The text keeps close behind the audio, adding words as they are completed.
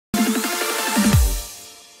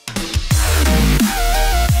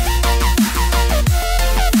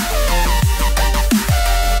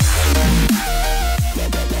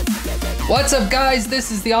What's up, guys? This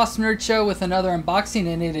is the Awesome Nerd Show with another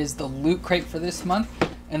unboxing, and it is the Loot Crate for this month.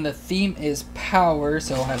 And the theme is power,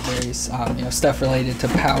 so I'll have various stuff related to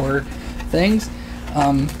power things.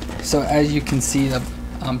 So as you can see, the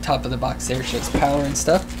top of the box there shows power and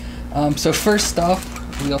stuff. So first off,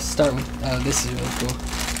 we'll start with this is really cool.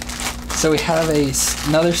 So we have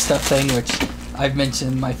another stuff thing, which I've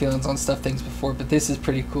mentioned my feelings on stuff things before, but this is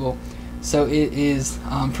pretty cool. So it is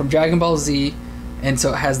from Dragon Ball Z. And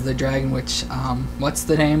so it has the dragon, which, what's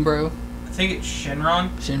the name, bro? I think it's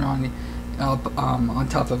Shenron. Shenron, on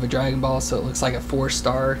top of a Dragon Ball, so it looks like a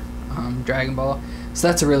 4-star Dragon Ball. So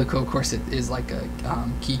that's a really cool. Of course, it is like a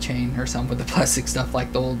keychain or something with the plastic stuff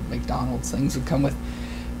like the old McDonald's things would come with.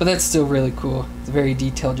 But that's still really cool. It's a very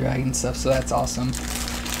detailed dragon stuff, so that's awesome.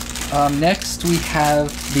 Next, we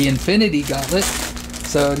have the Infinity Gauntlet.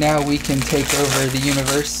 So now we can take over the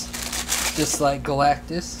universe, just like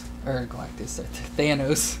Thanos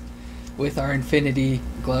with our Infinity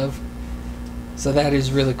Glove. So that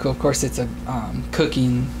is really cool. Of course, it's a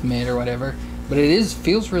cooking mitt or whatever, but it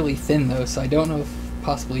feels really thin though, so I don't know if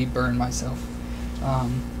possibly burn myself.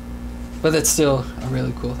 But that's still a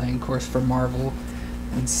really cool thing, of course, for Marvel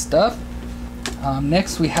and stuff.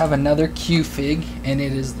 Next, we have another Q-Fig, and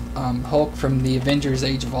it is Hulk from the Avengers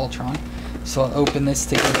Age of Ultron. So I'll open this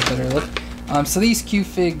to get a better look. So these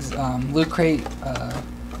Q-Figs, Loot Crate,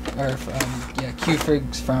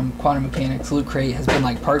 Q-Figs from Quantum Mechanics Loot Crate has been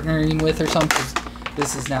like partnering with or something.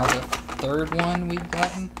 This is now the third one we've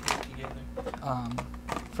gotten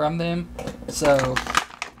from them. So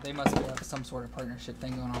they must have some sort of partnership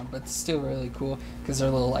thing going on, but it's still really cool because they're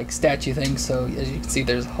little like statue things. So as you can see,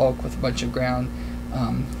 there's a Hulk with a bunch of ground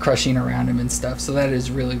crushing around him and stuff. So that is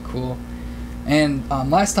really cool. And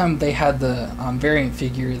last time they had the variant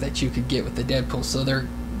figure that you could get with the Deadpool, so there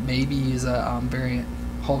maybe is a variant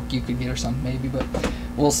Hulk you could get or something maybe, but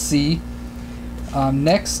we'll see.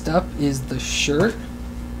 Next up is the shirt,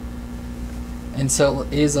 and so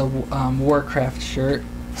it is a Warcraft shirt.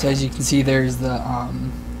 So as you can see, there's the I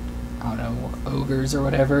don't know, ogres or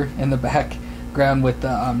whatever in the background with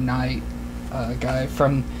the knight guy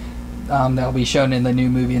from that'll be shown in the new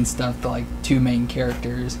movie and stuff, the like two main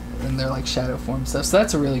characters, and they're like shadow form stuff. So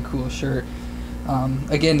that's a really cool shirt.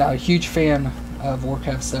 Again, not a huge fan of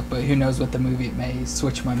Warcraft stuff, but who knows, with the movie it may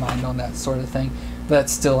switch my mind on that sort of thing. But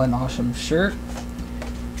that's still an awesome shirt.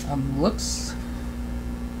 Looks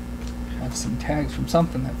have some tags from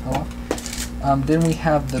something that fell off. Then we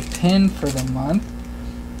have the pin for the month,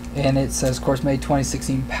 and it says, of course, May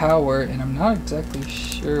 2016 power, and I'm not exactly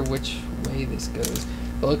sure which way this goes.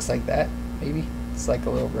 It looks like that, maybe. It's like a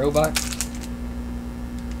little robot.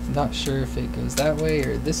 I'm not sure if it goes that way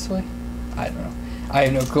or this way. I don't know. I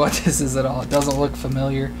have no clue what this is at all. It doesn't look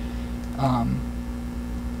familiar.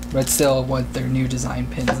 But still, I want their new design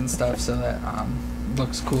pins and stuff, so that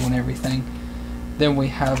looks cool and everything. Then we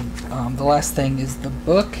have the last thing is the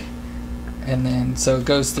book. And then, so it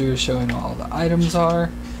goes through showing what all the items are.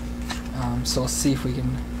 So we'll see if we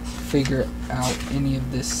can figure out any of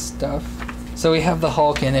this stuff. So we have the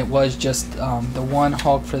Hulk, and it was just the one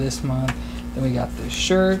Hulk for this month. Then we got the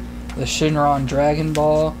shirt, the Shenron Dragon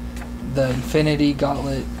Ball, the Infinity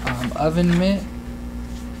Gauntlet oven mitt,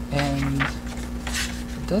 and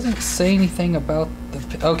it doesn't say anything about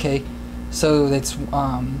the... Okay, so it's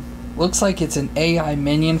looks like it's an AI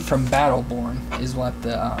minion from Battleborn is what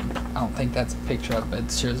the I don't think that's a picture of it, but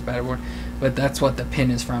it shows Battleborn, but that's what the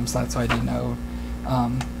pin is from, so that's why I didn't know.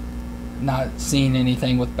 Not seen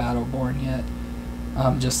anything with Battleborn yet,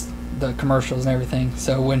 just the commercials and everything,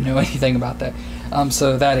 so wouldn't know anything about that.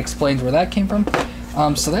 So that explains where that came from.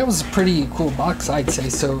 So that was a pretty cool box, I'd say.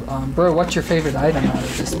 So, bro, what's your favorite item out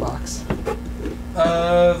of this box?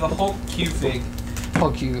 The Hulk Q-Fig.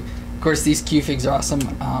 Hulk Q. Of course, these Q-Figs are awesome.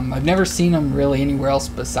 I've never seen them really anywhere else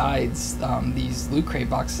besides these Loot Crate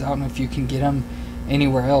boxes. I don't know if you can get them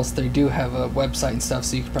anywhere else. They do have a website and stuff,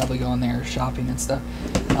 so you could probably go on there shopping and stuff.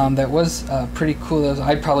 That was pretty cool.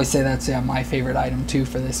 I'd probably say that's my favorite item too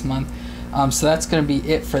for this month. So that's going to be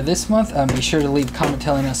it for this month. Be sure to leave a comment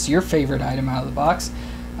telling us your favorite item out of the box.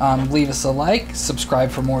 Leave us a like, subscribe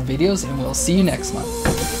for more videos, and we'll see you next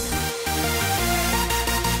month.